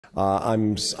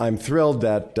I'm thrilled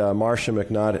that MARCIA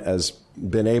MCNUTT has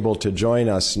been able to join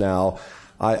us now.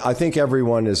 I think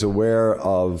everyone is aware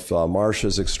of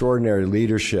Marcia's extraordinary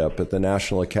leadership at the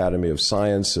National Academy of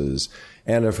Sciences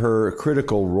and of her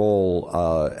critical role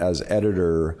as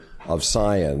editor of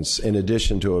Science, in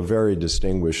addition to a very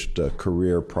distinguished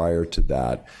career prior to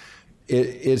that.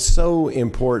 It's so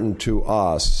important to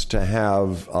us to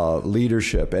have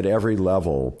leadership at every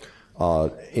level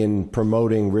in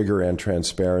promoting rigor and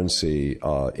transparency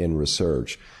in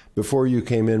research. Before you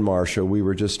came in, Marcia, we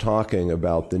were just talking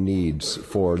about the needs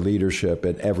for leadership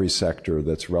at every sector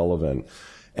that's relevant.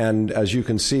 And as you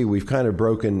can see, we've kind of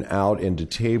broken out into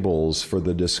tables for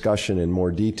the discussion in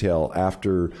more detail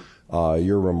after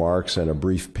your remarks and a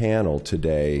brief panel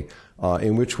today,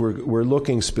 in which we're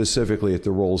looking specifically at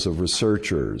the roles of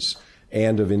researchers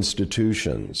and of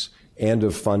institutions and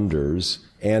of funders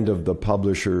and of the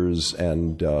publishers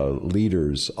and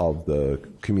leaders of the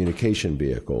communication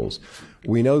vehicles.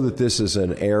 We know that this is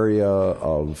an area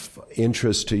of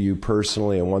interest to you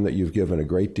personally and one that you've given a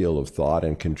great deal of thought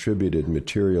and contributed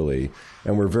materially.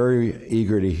 And we're very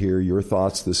eager to hear your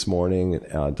thoughts this morning.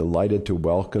 Delighted to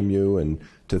welcome you and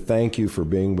to thank you for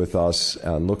being with us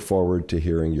and look forward to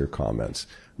hearing your comments.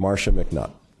 MARCIA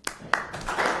MCNUTT.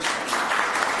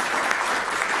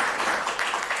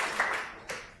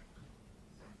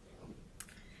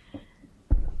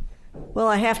 Well,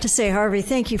 I have to say, Harvey,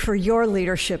 thank you for your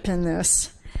leadership in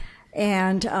this.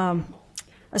 And a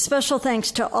special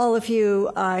thanks to all of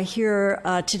you here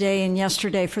today and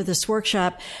yesterday for this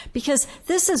workshop, because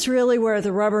this is really where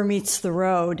the rubber meets the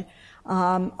road.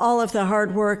 All of the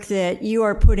hard work that you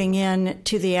are putting in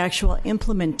to the actual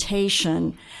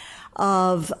implementation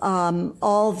of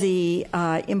all the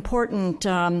important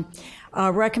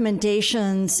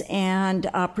recommendations and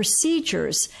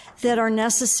procedures that are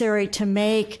necessary to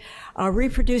make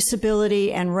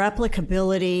reproducibility and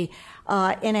replicability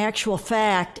in actual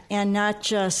fact, and not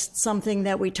just something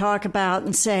that we talk about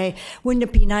and say, wouldn't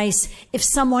it be nice if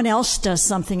someone else does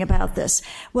something about this?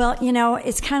 Well, you know,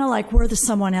 it's kind of like we're the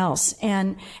someone else,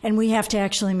 and we have to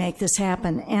actually make this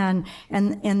happen.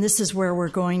 And this is where we're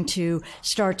going to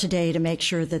start today to make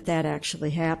sure that that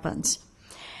actually happens.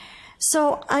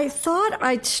 So I thought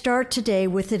I'd start today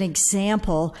with an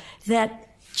example that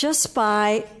just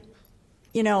by,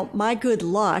 you know, my good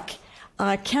luck,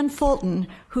 Ken Fulton,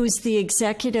 who's the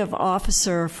executive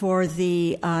officer for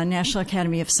the National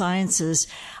Academy of Sciences,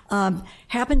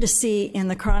 happened to see in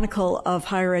the Chronicle of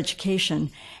Higher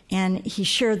Education, and he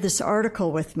shared this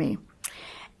article with me.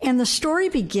 And the story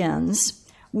begins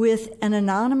with an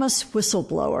anonymous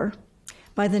whistleblower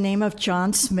by the name of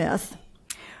John Smith,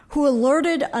 who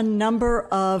alerted a number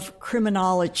of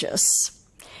criminologists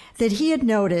that he had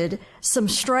noted some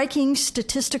striking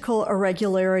statistical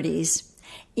irregularities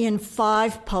in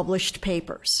 5 published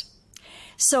papers.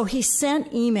 So he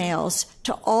sent emails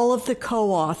to all of the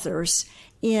co-authors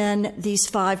in these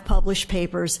 5 published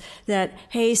papers that,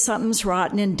 hey, something's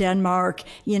rotten in Denmark,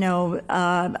 you know,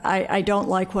 I don't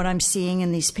like what I'm seeing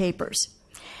in these papers.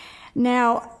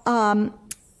 Now,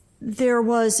 there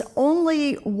was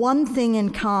only one thing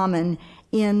in common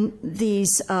in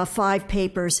these 5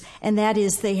 papers, and that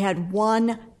is they had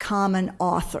one common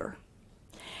author.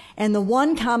 And the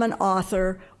one common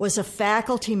author was a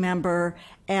faculty member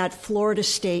at Florida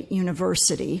State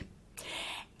University.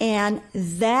 And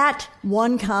that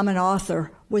one common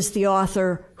author was the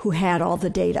author who had all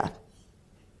the data.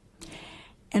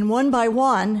 And one by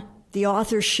one, the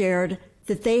authors shared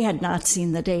that they had not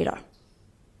seen the data.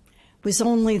 It was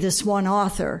only this one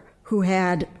author who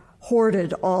had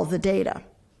hoarded all the data.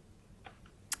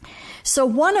 So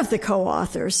one of the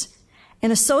co-authors,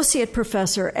 an associate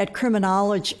professor at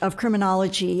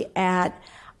criminology at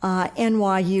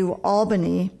NYU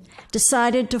Albany,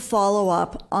 decided to follow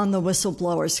up on the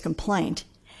whistleblower's complaint.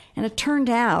 And it turned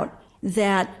out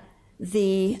that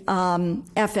the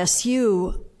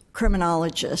FSU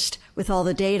criminologist with all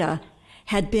the data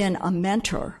had been a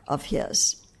mentor of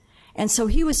his. And so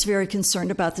he was very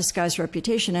concerned about this guy's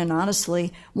reputation and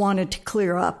honestly wanted to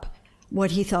clear up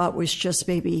what he thought was just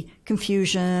maybe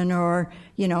confusion or,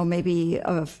 you know, maybe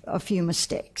a few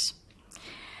mistakes.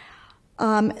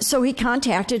 So he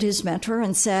contacted his mentor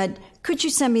and said, could you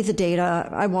send me the data?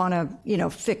 I want to, you know,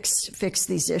 fix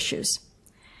these issues.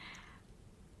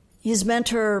 His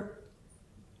mentor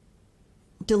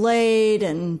delayed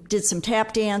and did some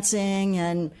tap dancing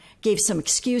and gave some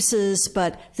excuses,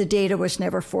 but the data was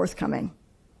never forthcoming.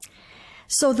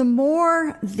 So the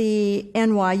more the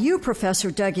NYU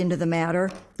professor dug into the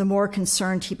matter, the more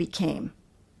concerned he became.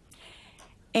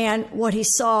 And what he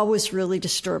saw was really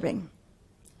disturbing.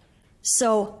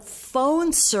 So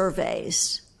phone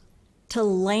surveys to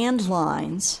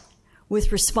landlines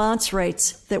with response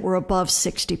rates that were above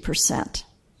 60%.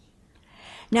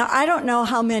 Now, I don't know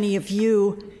how many of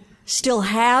you still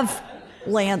have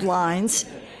landlines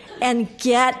and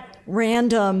get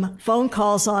random phone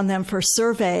calls on them for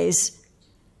surveys.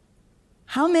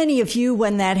 How many of you,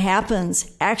 when that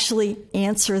happens, actually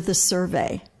answer the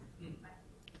survey?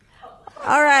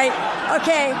 All right,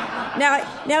 okay.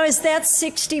 Now is that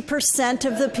 60%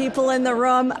 of the people in the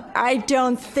room? I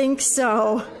don't think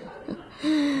so.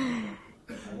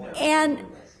 And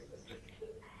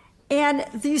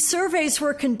these surveys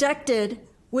were conducted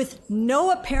with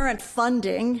no apparent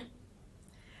funding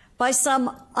by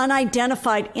some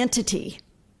unidentified entity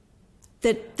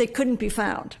that couldn't be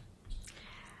found.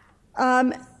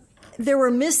 There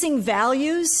were missing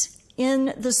values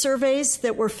in the surveys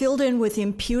that were filled in with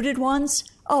imputed ones.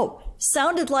 Oh,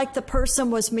 sounded like the person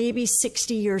was maybe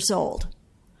 60 years old.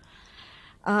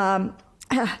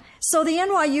 So the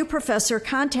NYU professor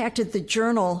contacted the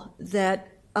journal that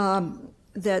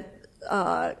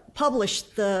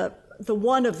published the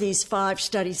one of these 5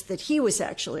 studies that he was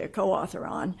actually a co-author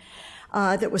on,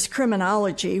 that was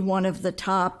Criminology, one of the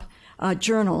top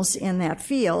journals in that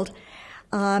field.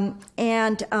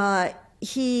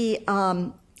 He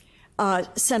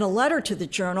sent a letter to the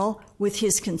journal with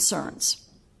his concerns.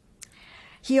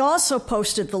 He also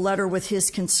posted the letter with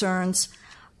his concerns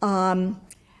online,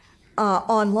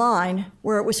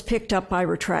 where it was picked up by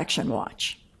Retraction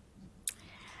Watch.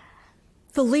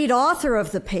 The lead author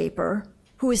of the paper,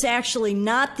 who is actually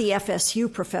not the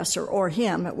FSU professor or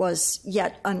him, it was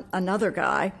yet another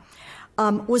guy,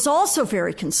 was also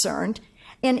very concerned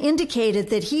and indicated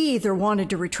that he either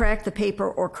wanted to retract the paper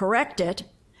or correct it,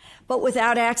 but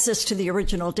without access to the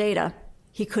original data,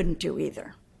 he couldn't do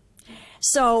either.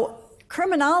 So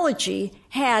Criminology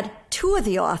had 2 of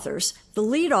the authors, the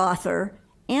lead author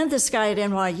and this guy at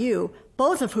NYU,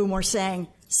 both of whom were saying,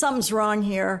 something's wrong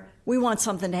here, we want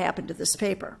something to happen to this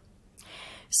paper.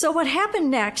 So what happened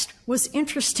next was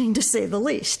interesting to say the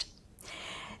least.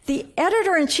 The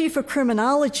editor-in-chief of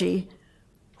Criminology,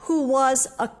 who was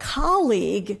a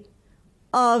colleague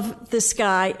of this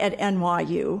guy at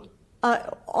NYU,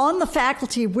 on the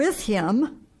faculty with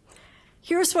him,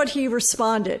 here's what he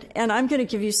responded, and I'm going to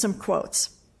give you some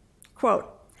quotes. Quote,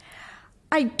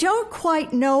 "I don't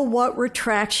quite know what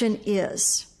retraction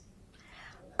is.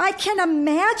 I can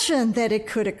imagine that it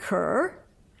could occur.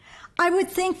 I would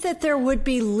think that there would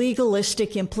be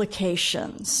legalistic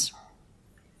implications."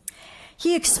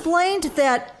 He explained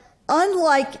that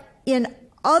unlike in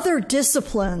other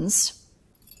disciplines,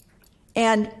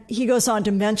 and he goes on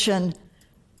to mention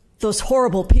those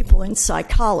horrible people in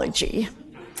psychology,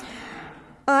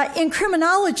 in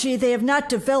criminology, they have not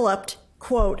developed,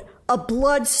 quote, a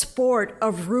blood sport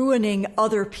of ruining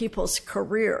other people's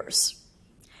careers.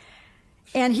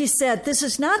 And he said, this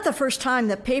is not the first time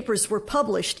that papers were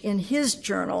published in his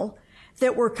journal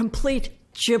that were complete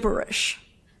gibberish.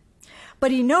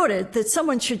 But he noted that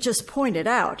someone should just point it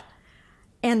out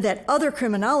and that other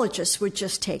criminologists would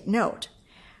just take note.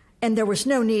 And there was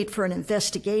no need for an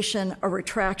investigation, a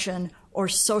retraction, or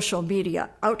social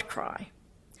media outcry.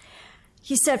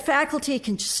 He said faculty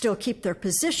can still keep their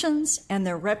positions and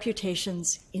their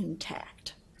reputations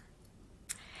intact.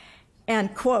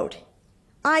 And quote,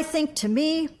 "I think to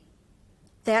me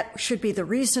that should be the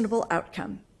reasonable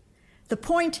outcome. The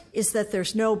point is that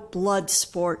there's no blood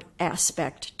sport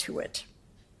aspect to it."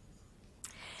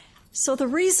 So the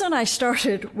reason I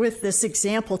started with this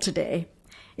example today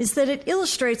is that it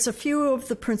illustrates a few of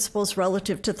the principles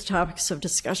relative to the topics of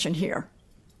discussion here.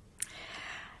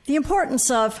 The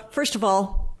importance of, first of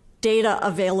all, data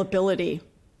availability.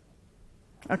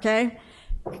 Okay?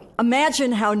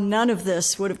 Imagine how none of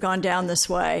this would have gone down this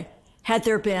way had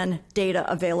there been data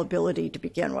availability to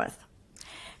begin with.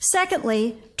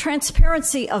 Secondly,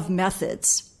 transparency of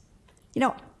methods.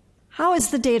 How is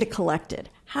the data collected?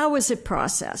 How is it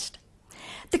processed?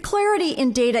 The clarity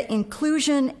in data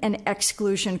inclusion and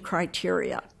exclusion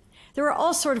criteria. There are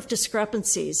all sorts of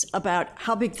discrepancies about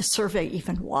how big the survey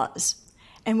even was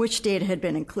and which data had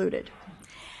been included.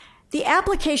 The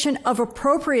application of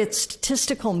appropriate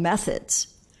statistical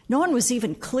methods. No one was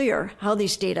even clear how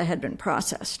these data had been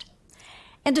processed.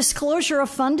 And disclosure of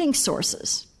funding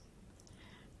sources.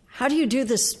 How do you do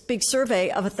this big survey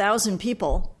of 1,000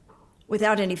 people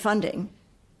without any funding,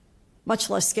 much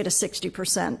less get a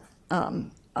 60%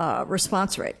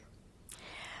 response rate?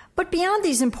 But beyond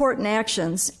these important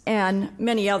actions and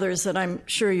many others that I'm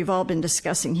sure you've all been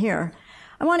discussing here,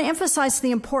 I want to emphasize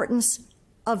the importance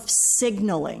of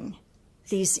signaling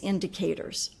these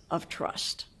indicators of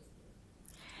trust.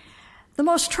 The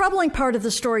most troubling part of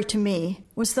the story to me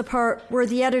was the part where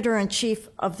the editor-in-chief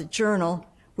of the journal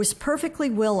was perfectly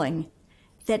willing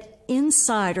that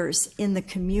insiders in the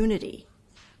community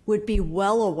would be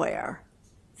well aware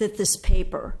that this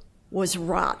paper was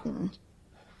rotten,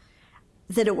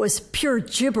 that it was pure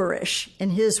gibberish,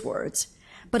 in his words,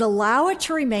 but allow it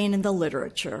to remain in the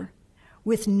literature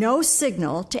with no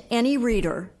signal to any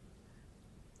reader,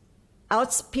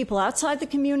 people outside the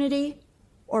community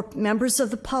or members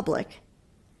of the public,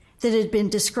 that it had been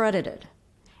discredited.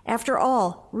 After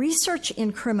all, research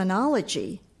in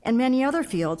criminology and many other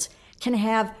fields can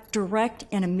have direct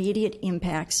and immediate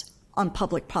impacts on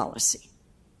public policy.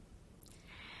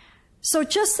 So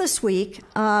just this week,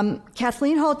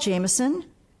 Kathleen Holt-Jameson,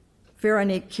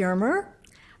 Veronique Kiermer,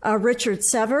 Richard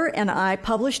Sever, and I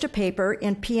published a paper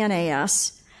in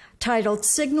PNAS titled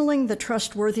Signaling the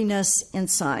Trustworthiness in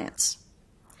Science.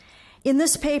 In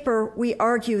this paper, we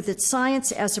argue that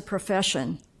science as a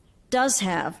profession does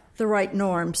have the right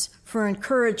norms for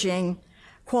encouraging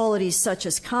qualities such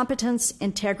as competence,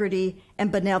 integrity,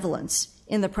 and benevolence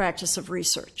in the practice of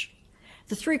research.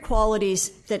 The three qualities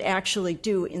that actually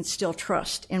do instill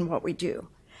trust in what we do.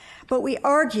 But we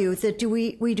argue that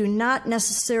we do not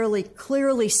necessarily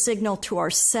clearly signal to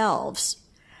ourselves,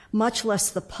 much less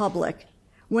the public,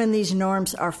 when these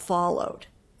norms are followed,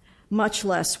 much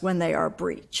less when they are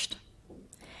breached.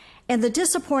 And the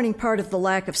disappointing part of the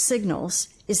lack of signals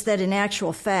is that in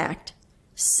actual fact,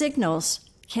 signals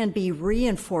can be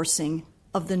reinforcing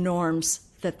of the norms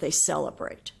that they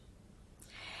celebrate.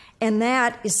 And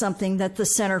that is something that the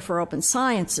Center for Open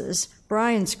Sciences,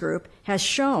 Brian's group, has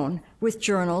shown with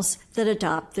journals that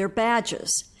adopt their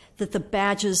badges, that the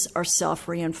badges are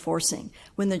self-reinforcing.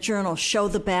 When the journals show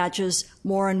the badges,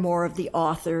 more and more of the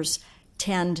authors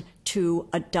tend to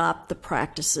adopt the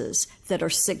practices that are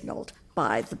signaled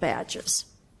by the badges.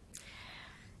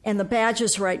 And the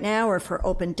badges right now are for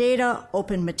open data,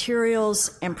 open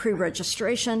materials, and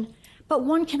pre-registration. But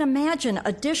one can imagine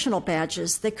additional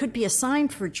badges that could be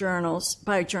assigned for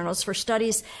by journals for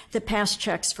studies that pass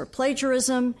checks for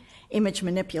plagiarism, image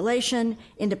manipulation,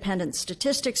 independent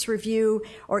statistics review,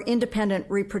 or independent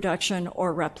reproduction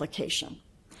or replication.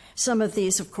 Some of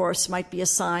these, of course, might be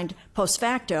assigned post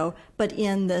facto, but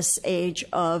in this age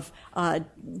of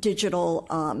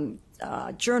digital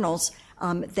journals,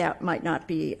 that might not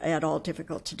be at all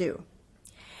difficult to do.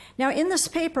 Now, in this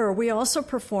paper, we also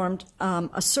performed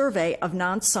a survey of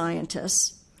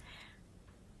non-scientists,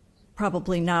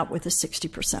 probably not with a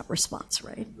 60% response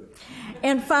rate,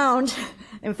 and found,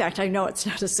 in fact, I know it's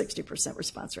not a 60%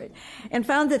 response rate, and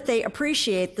found that they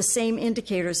appreciate the same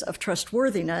indicators of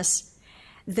trustworthiness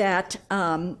that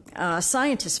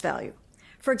scientists value.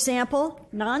 For example,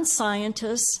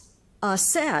 non-scientists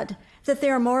said that they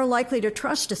are more likely to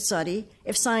trust a study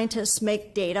if scientists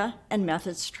make data and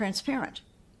methods transparent,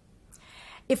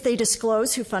 if they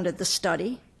disclose who funded the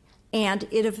study, and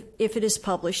if it is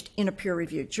published in a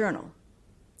peer-reviewed journal.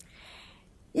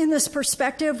 In this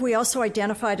perspective, we also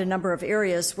identified a number of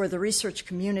areas where the research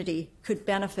community could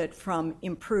benefit from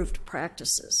improved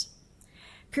practices.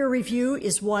 Peer review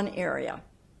is one area.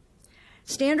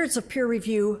 Standards of peer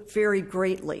review vary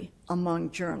greatly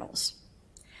among journals,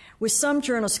 with some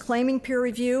journals claiming peer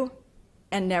review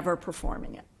and never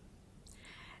performing it.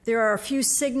 There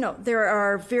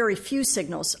are very few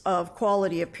signals of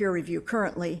quality of peer review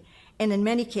currently, and in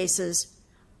many cases,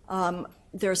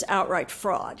 there's outright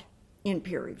fraud in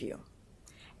peer review.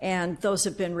 And those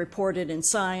have been reported in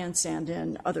Science and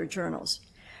in other journals.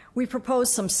 We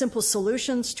propose some simple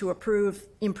solutions to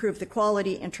improve the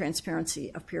quality and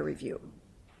transparency of peer review.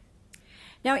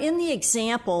 Now, in the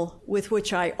example with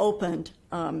which I opened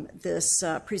this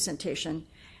presentation,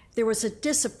 there was a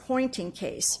disappointing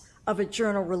case of a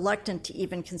journal reluctant to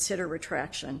even consider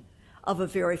retraction of a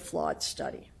very flawed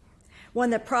study,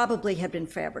 one that probably had been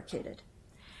fabricated.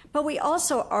 But we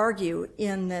also argue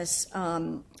in this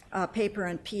paper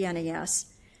in PNAS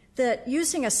that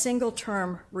using a single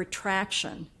term,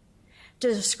 retraction, to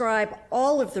describe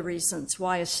all of the reasons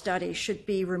why a study should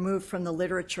be removed from the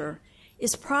literature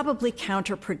is probably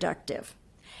counterproductive.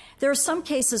 There are some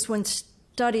cases when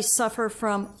studies suffer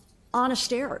from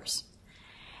honest errors.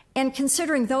 And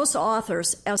considering those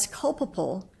authors as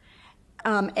culpable,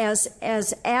 as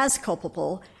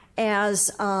culpable as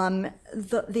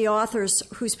the authors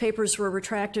whose papers were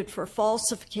retracted for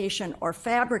falsification or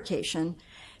fabrication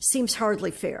seems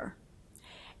hardly fair.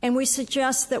 And we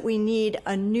suggest that we need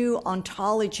a new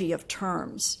ontology of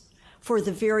terms for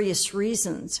the various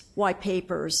reasons why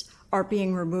papers are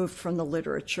being removed from the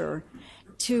literature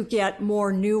to get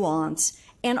more nuance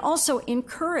and also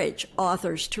encourage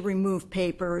authors to remove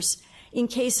papers in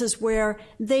cases where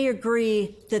they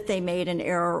agree that they made an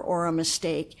error or a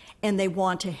mistake and they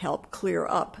want to help clear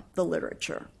up the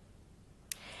literature.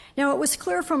 Now, it was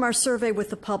clear from our survey with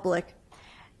the public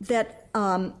that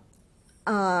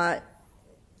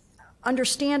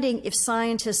understanding if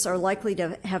scientists are likely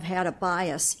to have had a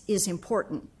bias is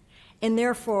important, and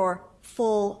therefore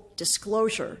full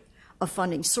disclosure of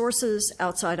funding sources,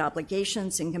 outside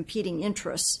obligations, and competing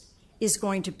interests is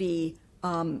going to be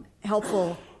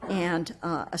helpful and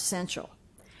essential.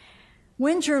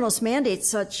 When journals mandate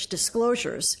such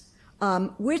disclosures,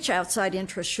 which outside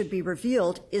interests should be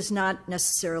revealed is not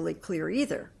necessarily clear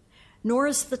either, nor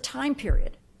is the time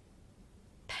period.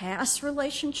 Past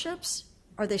relationships,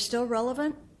 are they still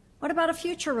relevant? What about a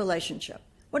future relationship?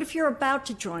 What if you're about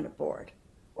to join a board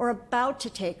or about to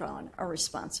take on a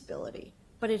responsibility,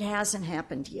 but it hasn't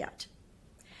happened yet?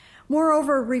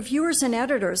 Moreover, reviewers and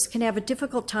editors can have a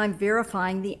difficult time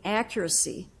verifying the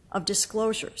accuracy of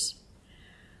disclosures.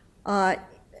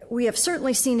 We have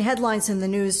certainly seen headlines in the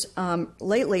news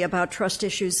lately about trust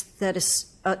issues that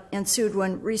ensued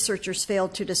when researchers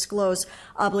failed to disclose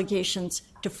obligations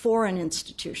to foreign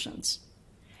institutions,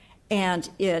 and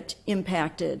it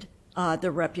impacted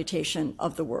the reputation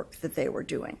of the work that they were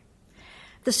doing.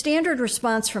 The standard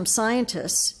response from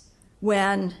scientists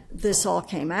when this all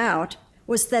came out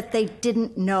was that they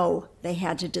didn't know they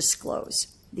had to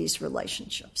disclose these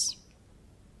relationships.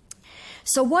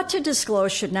 So what to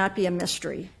disclose should not be a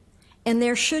mystery, and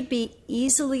there should be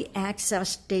easily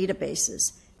accessed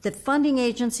databases that funding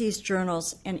agencies,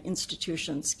 journals, and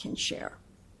institutions can share.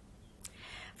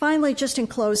 Finally, just in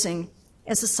closing,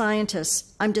 as a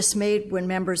scientist, I'm dismayed when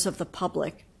members of the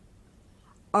public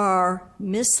are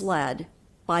misled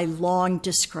by long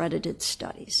discredited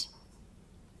studies.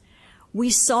 We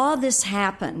saw this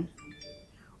happen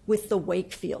with the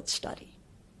Wakefield study.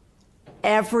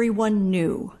 Everyone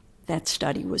knew that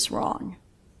study was wrong,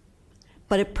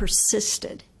 but it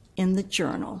persisted in the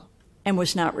journal and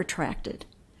was not retracted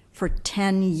for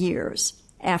 10 years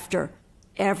after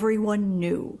everyone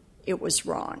knew it was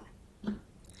wrong.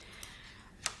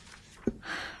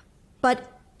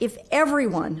 But if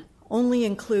everyone only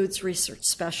includes research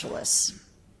specialists,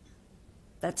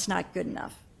 that's not good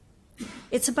enough.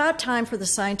 It's about time for the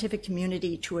scientific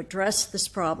community to address this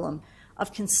problem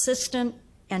of consistent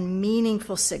and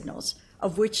meaningful signals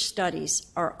of which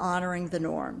studies are honoring the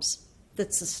norms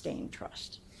that sustain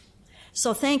trust.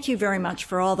 So thank you very much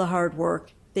for all the hard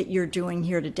work that you're doing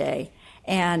here today.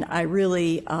 And I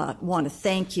really want to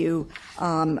thank you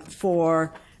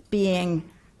for being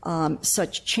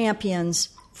such champions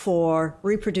for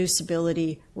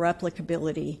reproducibility,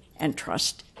 replicability, and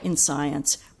trust in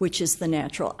science, which is the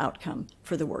natural outcome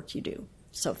for the work you do.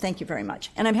 So thank you very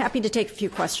much. And I'm happy to take a few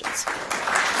questions.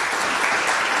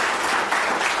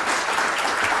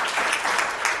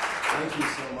 Thank you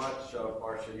so much,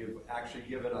 Marcia. You've actually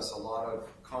given us a lot of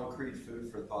concrete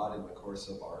food for thought in the course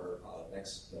of our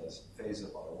next phase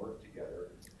of our work together.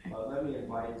 Let me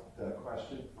invite a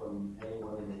question from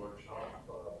anyone in the workshop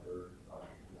for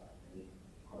any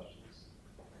questions.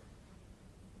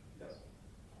 Yes.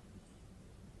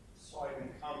 So I've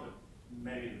encountered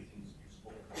many of the things you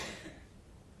spoke about.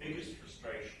 Biggest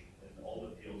frustration in all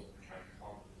the fields which I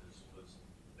encountered this was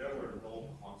there were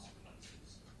no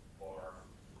consequences for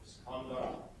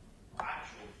misconduct,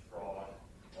 actual fraud,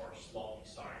 or sloppy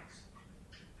science.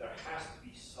 There has to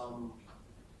be some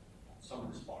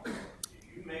responsibility.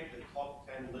 If you make the top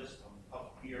 10 list on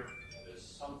top tier, there's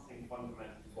something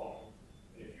fundamentally wrong.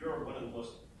 If you're one of the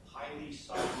most highly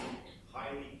cited,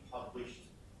 highly published,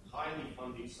 highly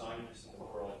funded scientists in the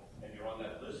world, and you're on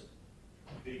that list,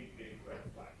 big red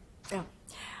flag. Yeah.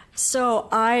 So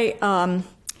I've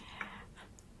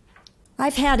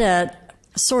had a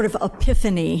sort of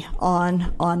epiphany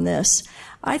on this.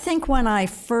 I think when I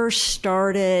first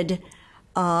started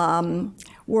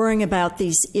worrying about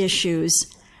these issues,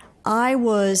 I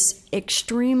was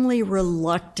extremely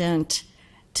reluctant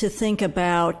to think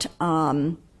about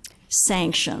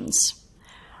sanctions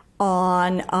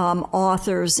on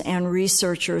authors and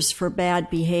researchers for bad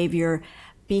behavior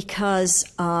because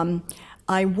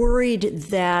I worried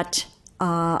that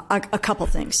a couple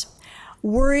things.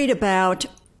 Worried about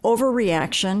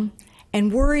overreaction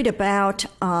and worried about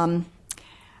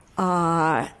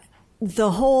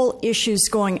the whole issues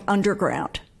going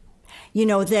underground. You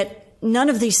know, that none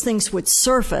of these things would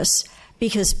surface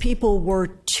because people were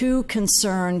too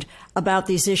concerned about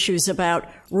these issues about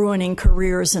ruining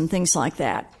careers and things like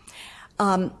that.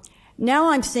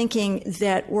 Now I'm thinking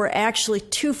that we're actually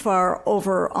too far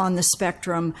over on the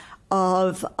spectrum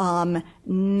of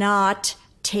not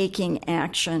taking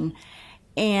action.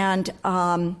 And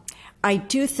I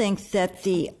do think that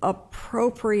the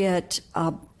appropriate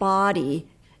body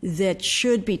that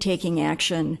should be taking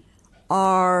action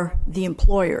are the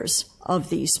employers of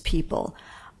these people.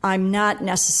 I'm not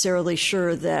necessarily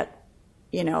sure that,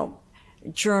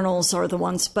 journals are the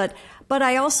ones, but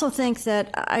I also think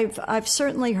that I've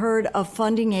certainly heard of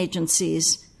funding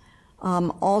agencies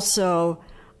also,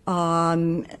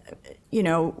 when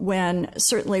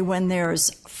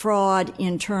there's fraud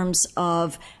in terms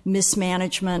of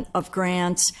mismanagement of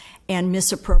grants and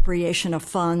misappropriation of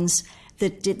funds,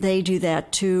 that they do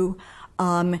that too.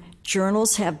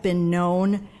 Journals have been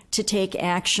known to take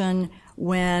action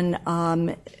when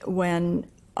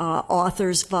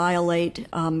authors violate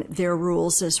their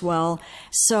rules as well.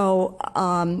 So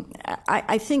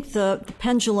I think the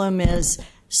pendulum is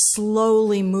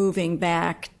slowly moving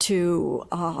back to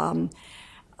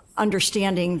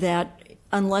understanding that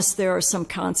unless there are some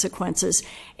consequences,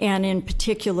 and in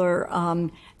particular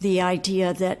the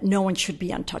idea that no one should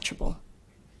be untouchable.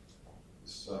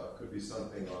 This could be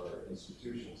something other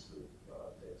institutions could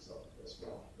take up as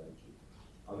well. Thank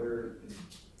you.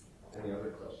 Any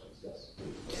other questions?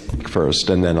 Yes. First,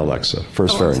 and then Alexa.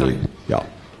 First, Veronique. Yeah.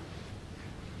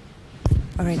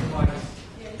 All right.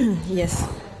 Yes.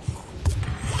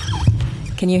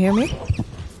 Can you hear me?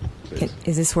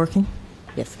 Is this working?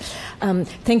 Yes.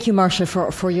 Thank you, Marcia,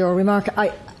 for your remark.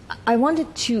 I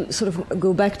wanted to sort of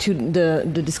go back to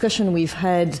the discussion we've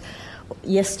had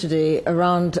yesterday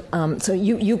around, so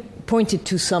you pointed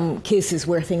to some cases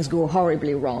where things go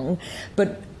horribly wrong,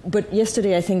 but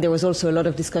yesterday I think there was also a lot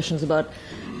of discussions about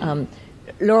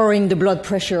lowering the blood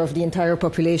pressure of the entire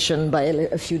population by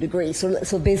a few degrees.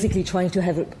 So basically trying to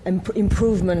have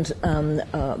improvement on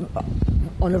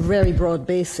a very broad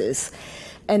basis.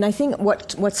 And I think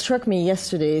what struck me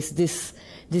yesterday is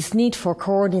this need for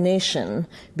coordination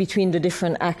between the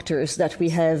different actors that we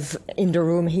have in the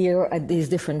room here at these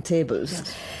different tables.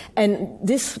 Yes. And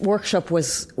this workshop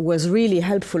was really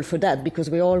helpful for that, because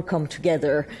we all come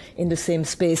together in the same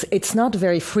space. It's not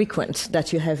very frequent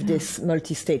that you have this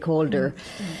multi-stakeholder.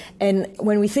 And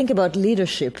when we think about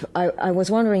leadership, I was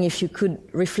wondering if you could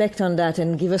reflect on that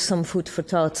and give us some food for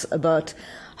thought about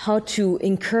how to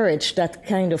encourage that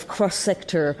kind of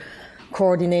cross-sector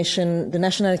coordination. The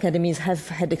national academies have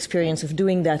had experience of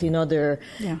doing that in other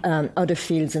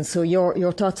fields, and so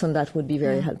your thoughts on that would be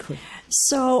very helpful.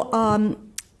 So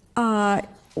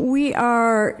we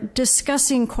are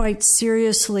discussing quite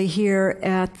seriously here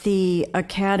at the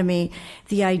Academy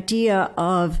the idea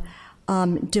of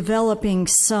developing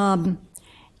some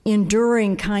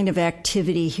enduring kind of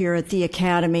activity here at the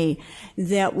Academy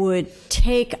that would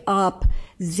take up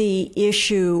the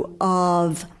issue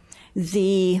of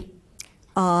the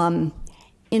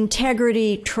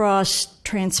integrity, trust,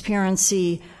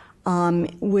 transparency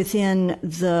within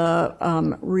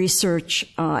the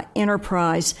research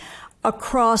enterprise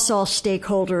across all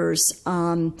stakeholders,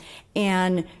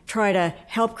 and try to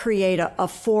help create a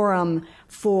forum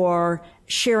for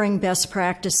sharing best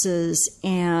practices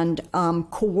and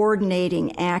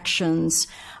coordinating actions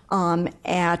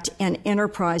at an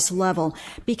enterprise level,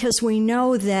 because we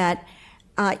know that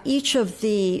each of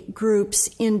the groups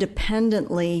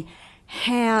independently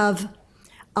have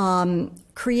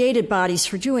created bodies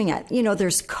for doing it.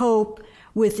 There's COPE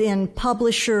within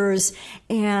publishers,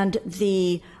 and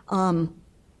the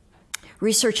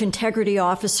research integrity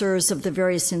officers of the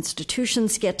various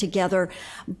institutions get together,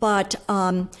 but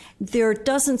there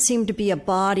doesn't seem to be a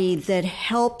body that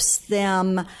helps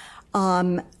them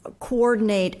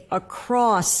coordinate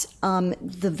across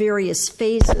the various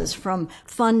phases, from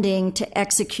funding to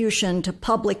execution to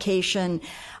publication,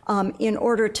 in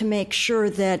order to make sure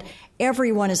that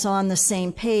everyone is on the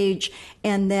same page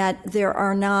and that there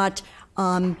are not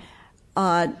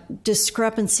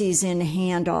discrepancies in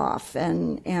handoff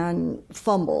and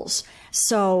fumbles.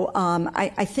 So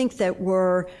I think that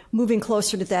we're moving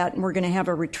closer to that, and we're going to have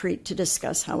a retreat to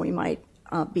discuss how we might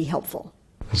be helpful.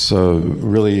 It's a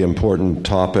really important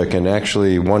topic, and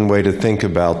actually one way to think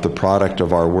about the product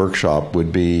of our workshop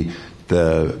would be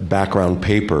the background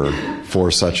paper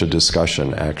for such a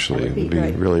discussion, actually. It would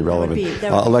be really relevant.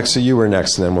 Alexa, you were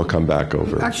next, and then we'll come back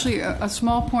over. Actually, a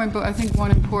small point, but I think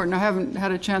one important. I haven't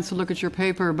had a chance to look at your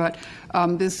paper, but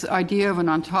this idea of an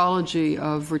ontology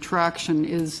of retraction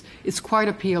is quite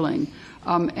appealing.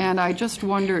 And I just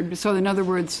wondered, so in other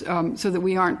words, so that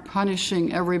we aren't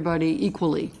punishing everybody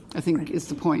equally. I think is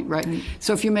the point, right?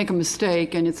 So if you make a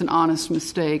mistake and it's an honest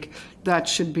mistake, that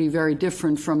should be very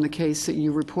different from the case that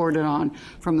you reported on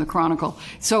from the Chronicle.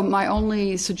 So my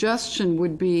only suggestion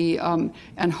would be,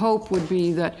 and hope would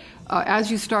be that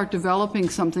as you start developing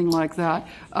something like that,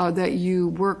 that you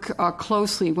work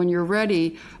closely when you're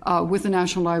ready with the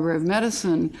National Library of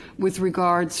Medicine with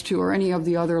regards to, or any of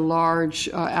the other large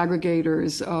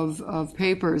aggregators of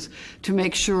papers, to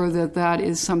make sure that that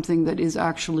is something that is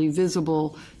actually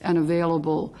visible and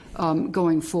available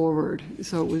going forward.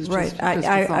 So it was just, right.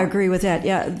 I agree with that.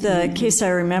 Yeah, the case I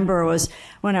remember was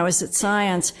when I was at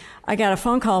Science. I got a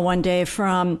phone call one day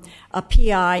from a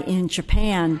PI in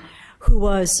Japan who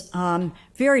was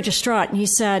very distraught, and he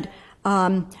said,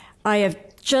 "I have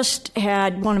just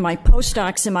had one of my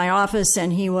postdocs in my office,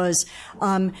 and he was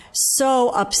so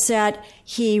upset.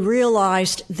 He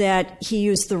realized that he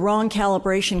used the wrong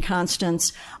calibration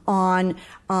constants on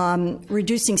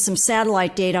reducing some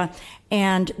satellite data,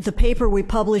 and the paper we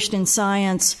published in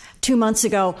Science 2 months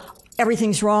ago,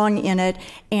 everything's wrong in it,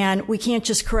 and we can't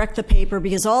just correct the paper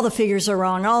because all the figures are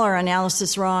wrong, all our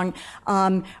analysis wrong.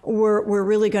 We're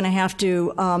really going to have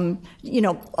to,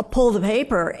 pull the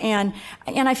paper." And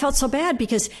I felt so bad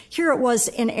because here it was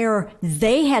an error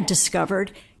they had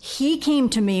discovered. He came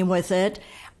to me with it.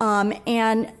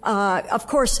 Of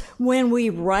course, when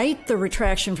we write the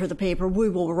retraction for the paper, we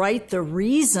will write the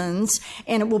reasons,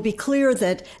 and it will be clear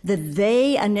that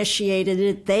they initiated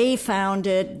it, they found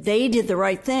it, they did the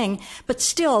right thing. But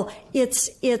still, it's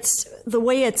the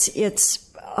way it's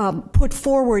put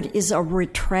forward is a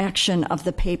retraction of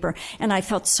the paper, and I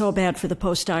felt so bad for the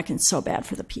postdoc and so bad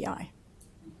for the PI.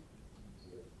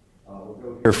 We'll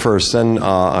go here first, then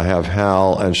I have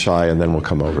Hal and Shai, and then we'll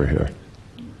come over here.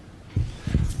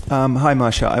 Hi,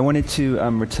 Marcia. I wanted to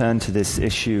return to this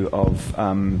issue of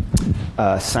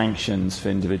sanctions for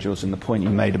individuals and the point you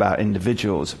made about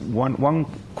individuals. One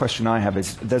question I have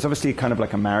is, there's obviously kind of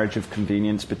like a marriage of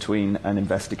convenience between an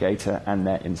investigator and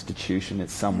their institution.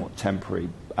 It's somewhat temporary,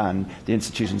 and the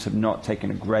institutions have not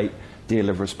taken a great deal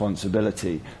of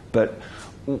responsibility. But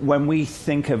when we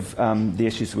think of the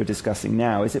issues we're discussing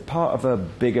now, is it part of a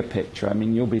bigger picture? I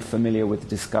mean, you'll be familiar with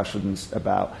discussions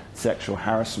about sexual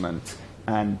harassment.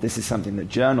 And this is something that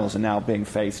journals are now being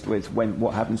faced with.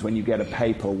 What happens when you get a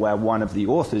paper where one of the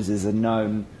authors is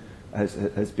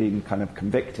has been kind of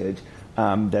convicted?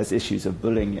 There's issues of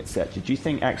bullying, etc. Do you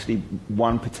think actually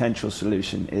one potential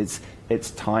solution is it's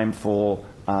time for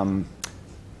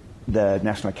the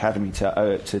National Academy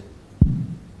to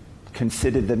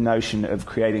consider the notion of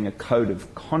creating a code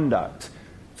of conduct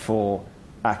for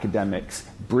academics,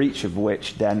 breach of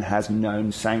which then has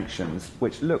known sanctions,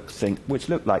 which look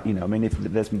like, if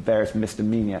there's various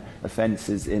misdemeanor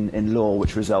offences in law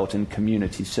which result in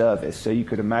community service. So you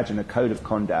could imagine a code of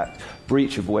conduct,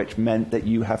 breach of which meant that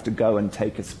you have to go and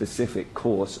take a specific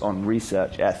course on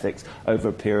research ethics over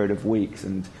a period of weeks,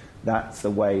 and that's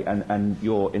the way, and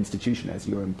your institution as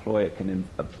your employer can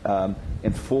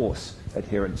enforce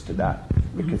adherence to that,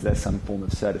 because there's some form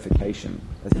of certification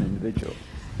as an individual.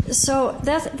 So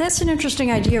that's an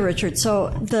interesting idea, Richard. So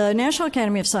the National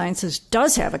Academy of Sciences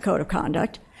does have a code of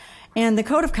conduct, and the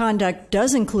code of conduct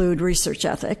does include research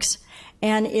ethics,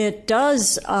 and it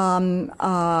does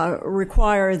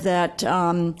require that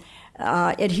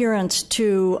adherence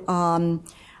to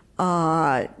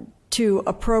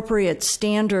appropriate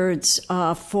standards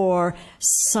for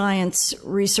science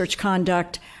research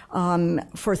conduct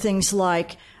for things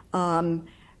like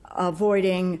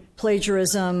avoiding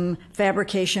plagiarism,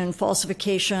 fabrication,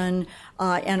 falsification,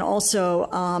 and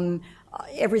also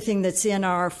everything that's in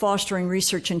our Fostering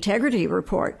Research Integrity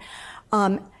report.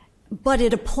 But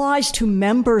it applies to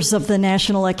members of the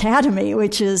National Academy,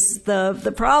 which is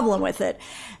the problem with it.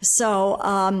 So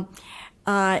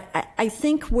I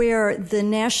think where the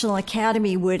National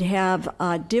Academy would have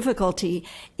difficulty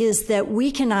is that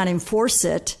we cannot enforce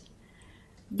it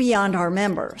beyond our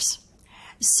members.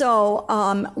 So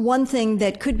one thing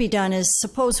that could be done is,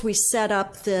 suppose we set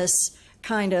up this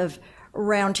kind of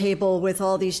roundtable with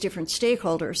all these different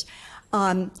stakeholders.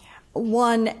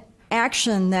 One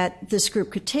action that this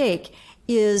group could take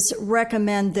is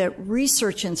recommend that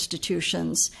research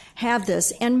institutions have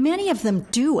this, and many of them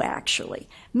do actually.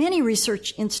 Many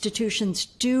research institutions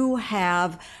do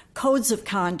have codes of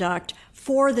conduct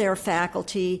for their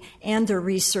faculty and their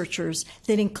researchers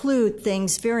that include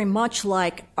things very much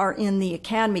like are in the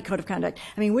Academy Code of Conduct.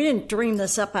 I mean, we didn't dream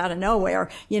this up out of nowhere.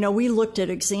 We looked at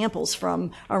examples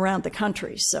from around the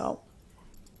country, so.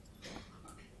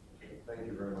 Thank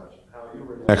you very much.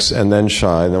 Next, and then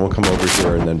Shai, and then we'll come over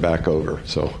here and then back over.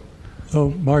 So,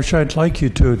 Marcia, I'd like you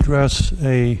to address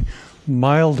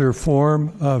milder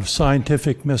form of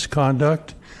scientific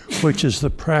misconduct, which is the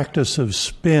practice of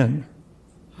spin.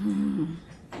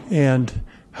 And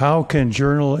how can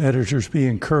journal editors be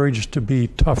encouraged to be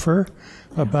tougher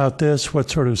about this? What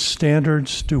sort of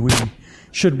standards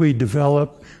should we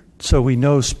develop so we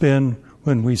know spin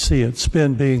when we see it?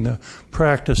 Spin being the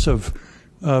practice of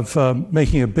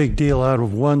making a big deal out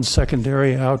of one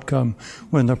secondary outcome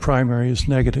when the primary is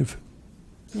negative.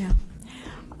 Yeah.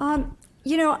 I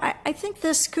think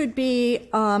this could be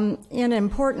an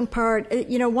important part.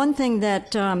 One thing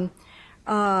that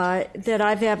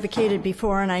I've advocated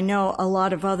before, and I know a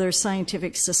lot of other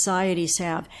scientific societies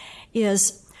have,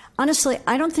 is honestly,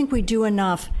 I don't think we do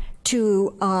enough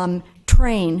to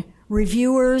train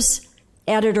reviewers,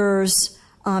 editors.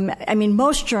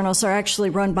 Most journals are actually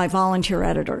run by volunteer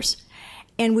editors.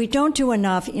 And we don't do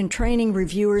enough in training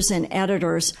reviewers and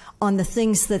editors on the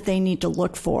things that they need to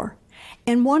look for.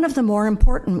 And one of the more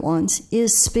important ones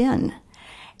is spin.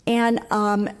 And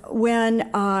when,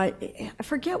 I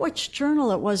forget which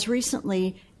journal it was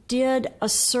recently, did a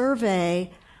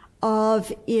survey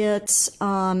of its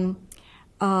sort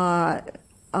of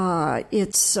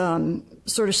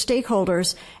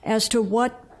stakeholders as to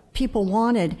what people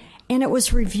wanted, and it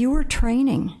was reviewer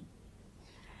training.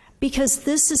 Because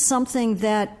this is something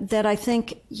that I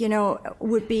think,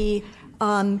 would be,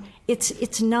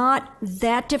 it's not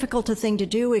that difficult a thing to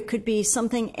do. It could be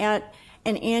something at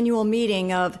an annual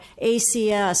meeting of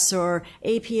ACS or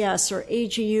APS or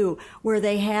AGU where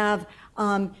they have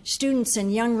students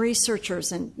and young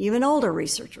researchers and even older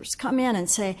researchers come in and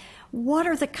say, what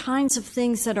are the kinds of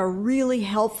things that are really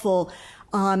helpful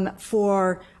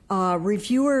for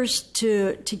reviewers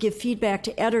to give feedback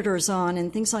to editors on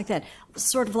and things like that.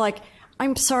 Sort of like,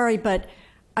 I'm sorry, but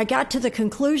I got to the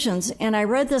conclusions and I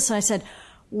read this and I said,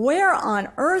 where on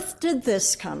earth did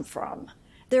this come from?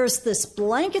 There's this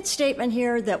blanket statement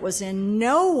here that was in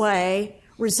no way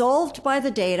resolved by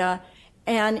the data,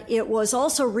 and it was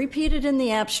also repeated in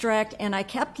the abstract, and I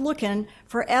kept looking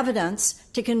for evidence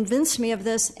to convince me of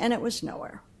this, and it was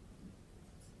nowhere.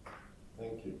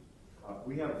 Thank you.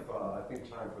 We have, I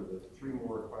think, time for the 3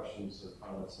 more questions or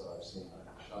comments that I've seen.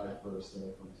 Shai first,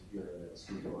 then come to here, and then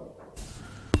Steve.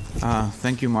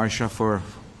 Thank you, Marcia, for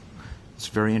this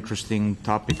very interesting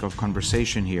topic of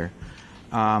conversation here.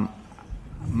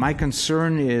 My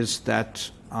concern is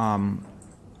that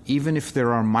even if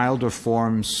there are milder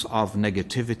forms of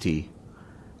negativity,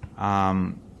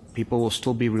 people will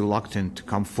still be reluctant to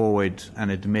come forward and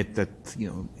admit that,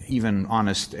 even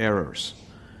honest errors.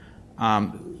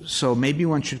 So maybe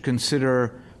one should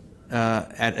consider it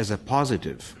as a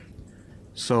positive.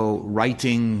 So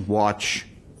writing watch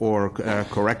or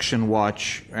correction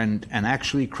watch, and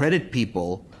actually credit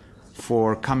people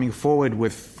for coming forward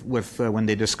with when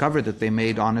they discover that they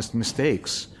made honest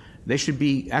mistakes. They should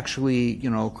be actually,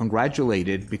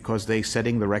 congratulated because they're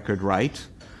setting the record right.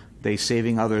 They're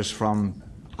saving others from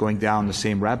going down the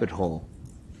same rabbit hole.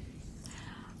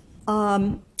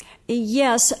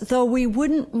 Yes, though we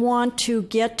wouldn't want to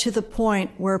get to the point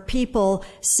where people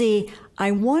see,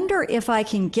 I wonder if I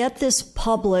can get this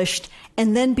published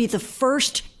and then be the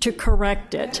first to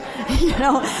correct it.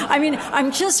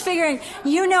 I'm just figuring,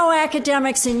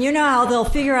 academics, and how they'll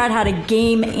figure out how to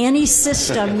game any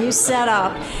system you set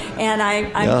up. And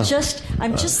I'm just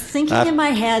thinking in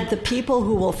my head the people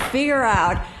who will figure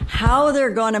out how they're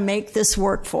going to make this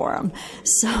work for them.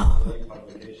 So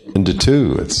into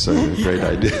 2, it's a great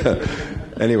idea.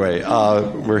 Anyway,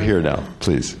 we're here now.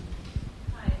 Please.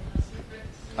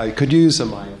 Could you use a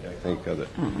mic? I think of it.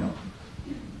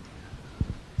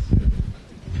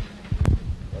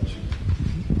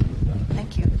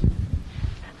 Thank you.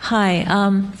 Hi.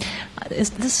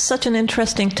 This is such an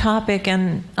interesting topic,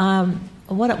 and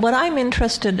what I'm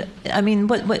interested,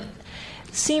 what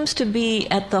seems to be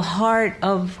at the heart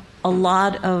of a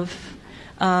lot of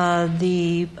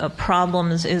the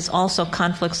problems is also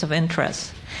conflicts of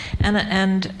interest,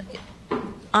 and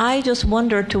I just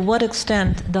wonder to what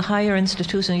extent the higher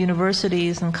institutions,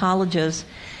 universities, and colleges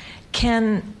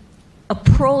can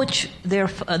approach the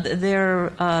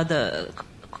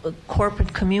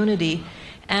corporate community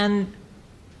and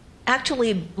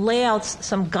actually lay out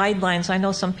some guidelines. I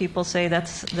know some people say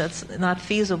that's not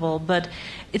feasible, but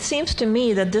it seems to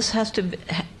me that this has to be,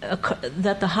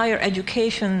 that the higher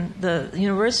education, the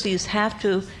universities have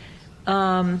to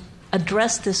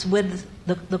address this with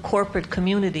the corporate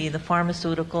community, the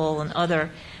pharmaceutical and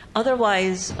other.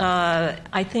 Otherwise,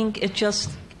 I think it's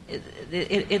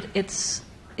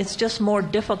just more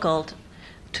difficult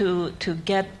to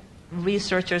get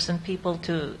researchers and people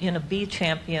to be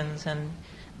champions and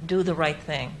do the right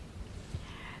thing.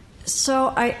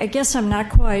 So I guess I'm not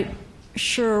quite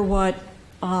sure what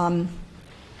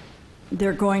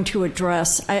they're going to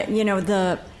address.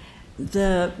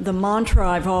 The mantra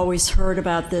I've always heard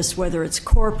about this, whether it's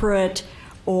corporate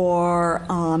or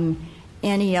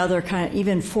any other kind of,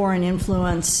 even foreign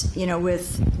influence,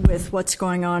 with what's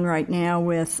going on right now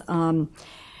with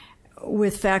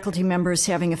faculty members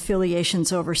having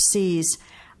affiliations overseas,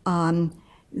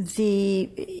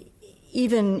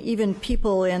 even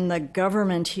people in the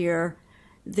government here,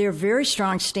 their very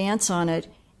strong stance on it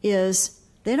is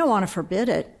they don't want to forbid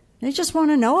it. They just want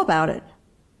to know about it.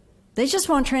 They just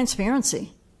want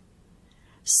transparency.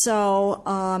 So,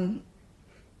 I'm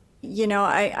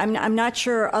not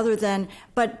sure other than,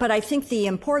 but I think the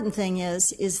important thing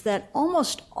is that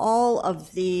almost all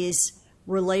of these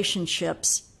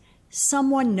relationships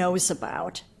someone knows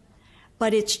about.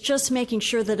 But it's just making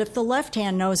sure that if the left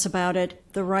hand knows about it,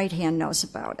 the right hand knows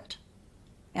about it.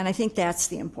 And I think that's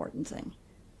the important thing.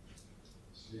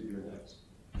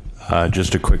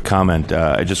 Just a quick comment.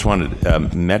 I just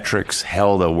wanted, Metrics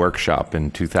held a workshop in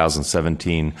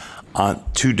 2017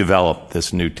 to develop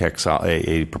this new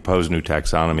a proposed new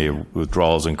taxonomy of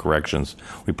withdrawals and corrections.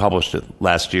 We published it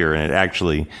last year, and it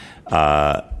actually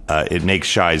it makes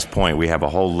Shai's point. We have a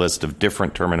whole list of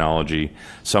different terminology,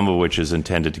 some of which is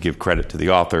intended to give credit to the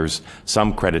authors,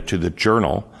 some credit to the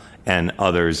journal, and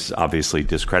others, obviously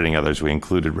discrediting others. We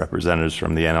included representatives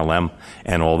from the NLM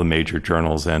and all the major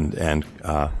journals and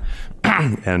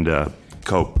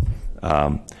COPE.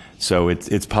 So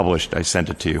it's published. I sent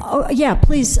it to you. Oh, yeah,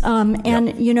 please.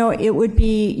 It would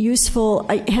be useful.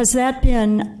 Is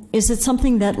it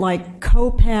something that like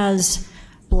COPE has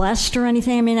blessed or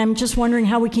anything? I mean, I'm just wondering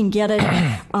how we can get it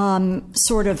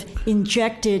sort of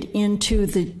injected into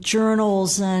the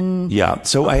journals and... Yeah,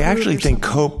 so I actually think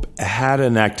COPE had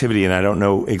an activity, and I don't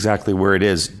know exactly where it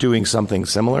is, doing something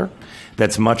similar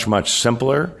that's much, much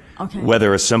simpler. Okay.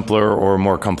 Whether a simpler or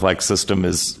more complex system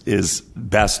is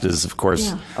best is, of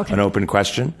course, an open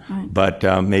question. Right. But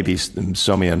maybe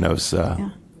Somia knows.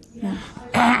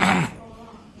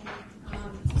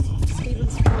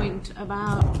 Stephen's point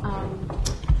about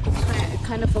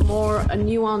kind of a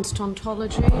nuanced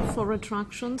ontology for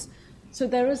retractions. So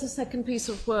there is a second piece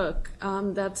of work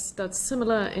that's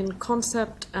similar in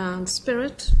concept and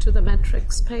spirit to the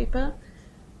metrics paper.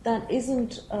 That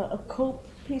isn't a COPE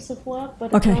piece of work,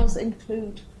 but it does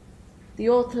include the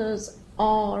authors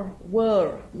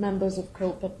were members of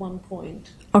COPE at one point.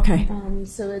 Okay.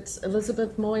 So it's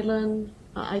Elizabeth Moylan.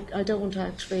 I don't want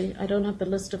to I don't have the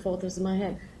list of authors in my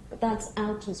head, but that's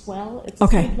out as well. It's a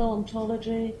simpler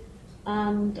ontology,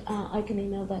 and I can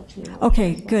email that to you.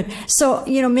 Okay, good. So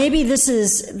maybe this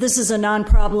is a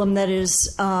non-problem that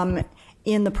is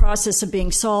in the process of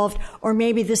being solved, or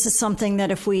maybe this is something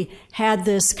that if we had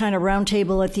this kind of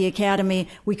roundtable at the Academy,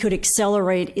 we could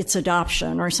accelerate its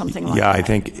adoption or something like that. Yeah, I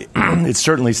think it's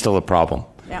certainly still a problem.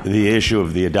 Yeah. The issue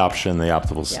of the adoption, the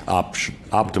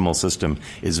optimal system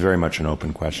is very much an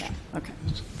open question. Okay.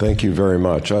 Thank you very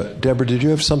much. Deborah, did you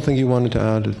have something you wanted to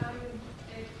add?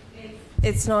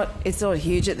 It's not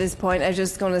huge at this point. I was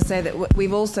just going to say that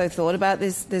we've also thought about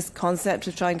this concept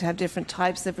of trying to have different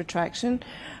types of retraction.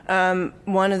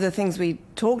 One of the things we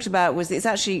talked about was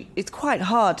it's quite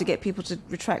hard to get people to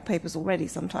retract papers already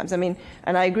sometimes. I mean,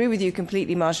 and I agree with you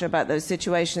completely, Marcia, about those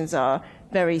situations are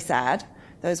very sad,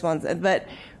 those ones. But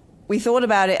we thought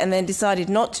about it and then decided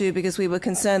not to because we were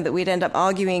concerned that we'd end up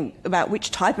arguing about which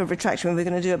type of retraction we were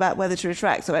going to do about whether to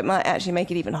retract. So it might actually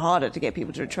make it even harder to get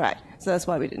people to retract. So that's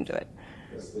why we didn't do it.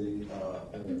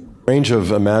 Range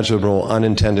of imaginable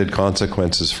unintended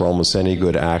consequences for almost any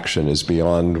good action is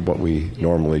beyond what we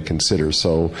normally consider.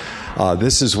 So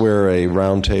this is where a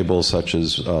roundtable such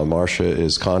as Marcia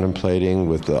is contemplating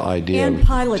with the idea and of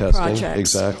pilot testing. Projects.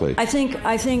 Exactly. I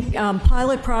think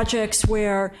pilot projects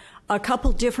where a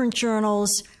couple different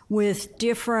journals with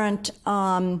different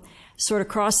sort of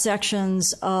cross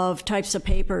sections of types of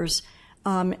papers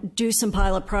do some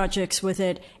pilot projects with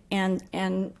it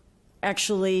and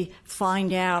actually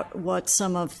find out what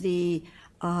some of the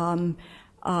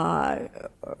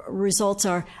results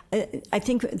are. I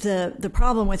think the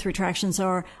problem with retractions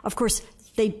are, of course,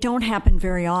 they don't happen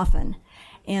very often.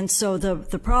 And so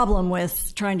the problem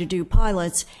with trying to do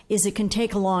pilots is it can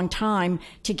take a long time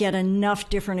to get enough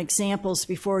different examples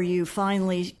before you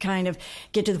finally kind of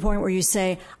get to the point where you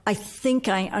say, I think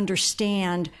I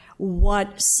understand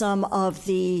what some of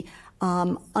the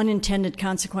unintended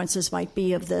consequences might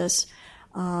be of this.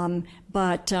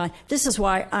 But this is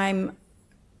why I'm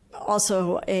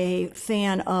also a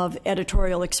fan of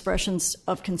editorial expressions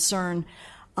of concern.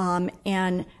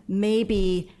 And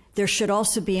maybe there should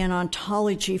also be an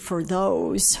ontology for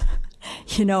those,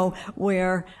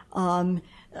 where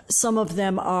some of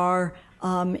them are,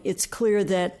 it's clear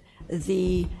that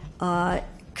the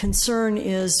concern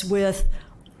is with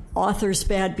authors'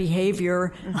 bad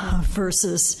behavior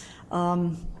versus,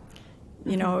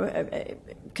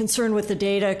 concern with the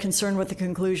data, concern with the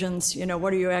conclusions.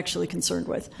 What are you actually concerned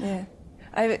with? Yeah.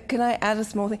 Can I add a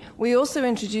small thing? We also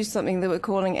introduced something that we're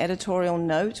calling editorial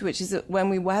note, which is when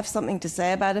we have something to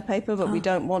say about a paper, but we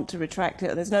don't want to retract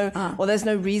it, or there's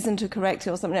no reason to correct it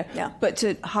or something. Yeah. But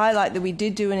to highlight that we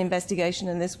did do an investigation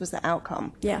and this was the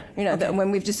outcome. Yeah. That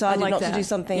when we've decided not to do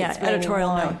something, yeah,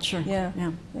 editorial note. Sure.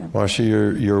 Yeah. Marcia,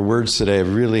 your words today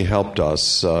have really helped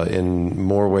us in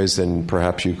more ways than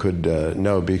perhaps you could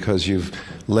know, because you've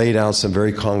laid out some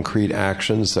very concrete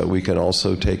actions that we can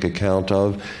also take account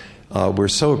of. We're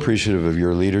so appreciative of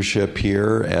your leadership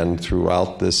here and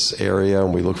throughout this area,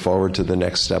 and we look forward to the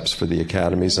next steps for the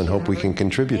academies and hope we can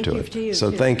contribute to it.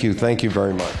 So thank you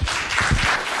very much.